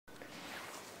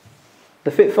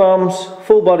The FitFarms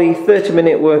full body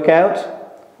 30-minute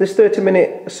workout. This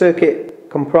 30-minute circuit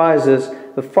comprises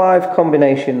of 5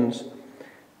 combinations,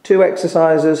 2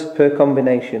 exercises per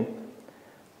combination.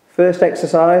 First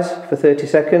exercise for 30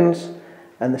 seconds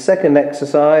and the second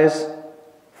exercise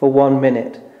for 1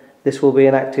 minute. This will be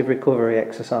an active recovery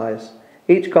exercise.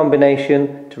 Each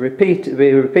combination to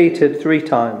be repeated 3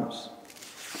 times.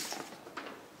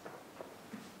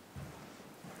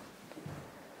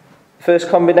 First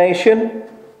combination,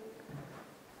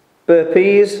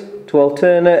 burpees to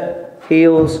alternate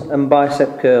heels and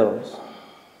bicep curls.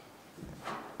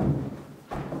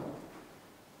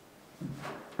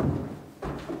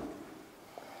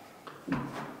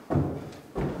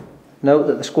 Note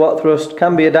that the squat thrust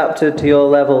can be adapted to your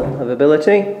level of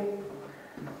ability.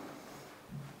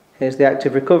 Here's the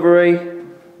active recovery,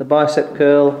 the bicep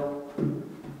curl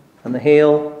and the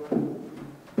heel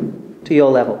to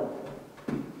your level.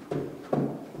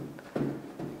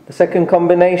 The second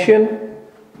combination,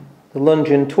 the lunge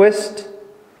and twist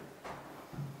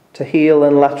to heel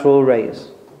and lateral raise.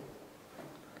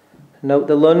 Note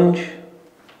the lunge,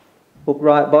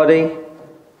 upright body,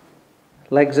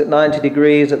 legs at 90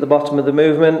 degrees at the bottom of the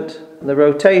movement, and the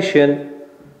rotation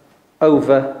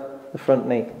over the front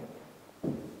knee.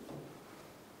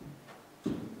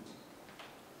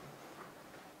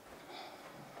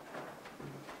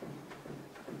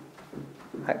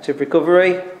 Active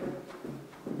recovery.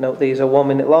 Note these are 1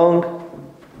 minute long.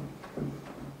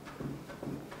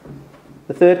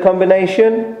 The third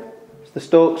combination is the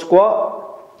stalk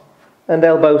squat and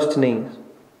elbows to knees.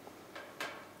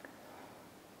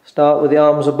 Start with the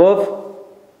arms above,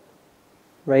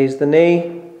 raise the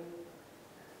knee,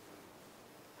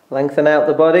 lengthen out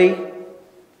the body,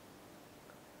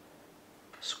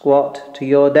 squat to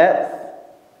your depth.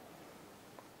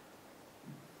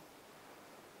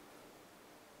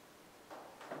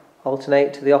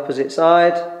 Alternate to the opposite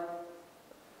side,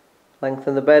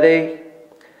 lengthen the belly,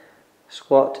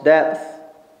 squat to depth.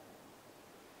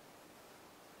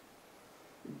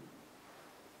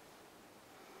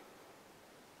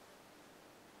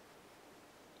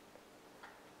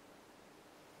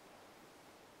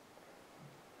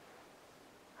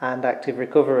 And active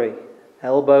recovery,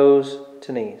 elbows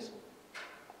to knees.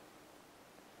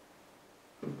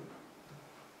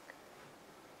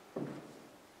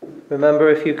 Remember,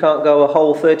 if you can't go a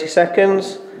whole 30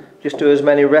 seconds, just do as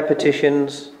many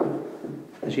repetitions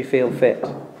as you feel fit.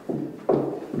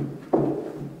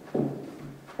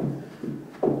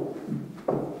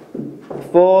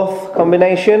 Fourth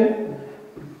combination,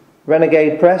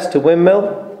 renegade press to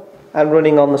windmill and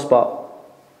running on the spot.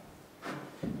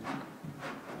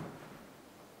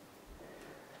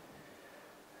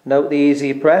 Note the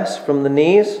easy press from the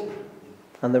knees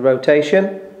and the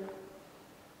rotation,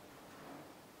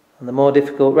 and the more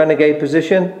difficult renegade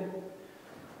position.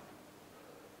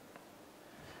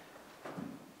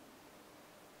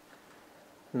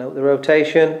 Note the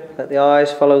rotation, let the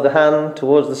eyes follow the hand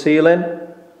towards the ceiling.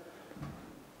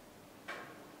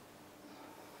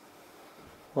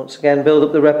 Once again, build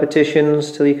up the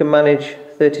repetitions till you can manage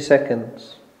 30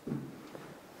 seconds.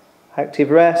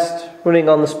 Active rest, running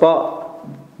on the spot,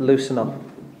 loosen off.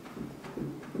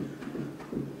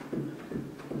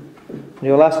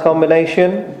 Your last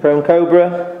combination, prone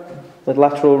cobra with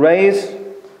lateral raise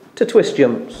to twist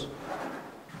jumps.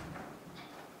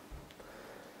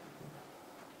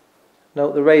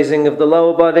 Note the raising of the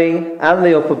lower body and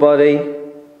the upper body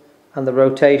and the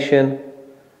rotation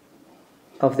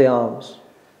of the arms.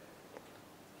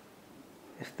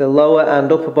 If the lower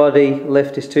and upper body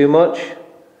lift is too much,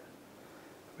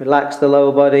 relax the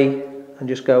lower body and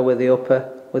just go with the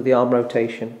upper with the arm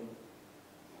rotation.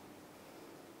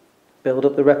 Build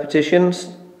up the repetitions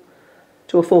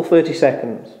to a full 30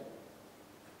 seconds.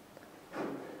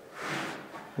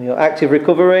 And your active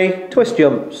recovery, twist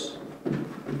jumps.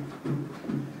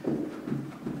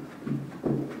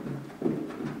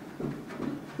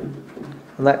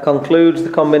 And that concludes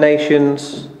the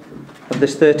combinations of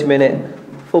this 30-minute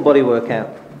full body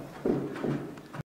workout.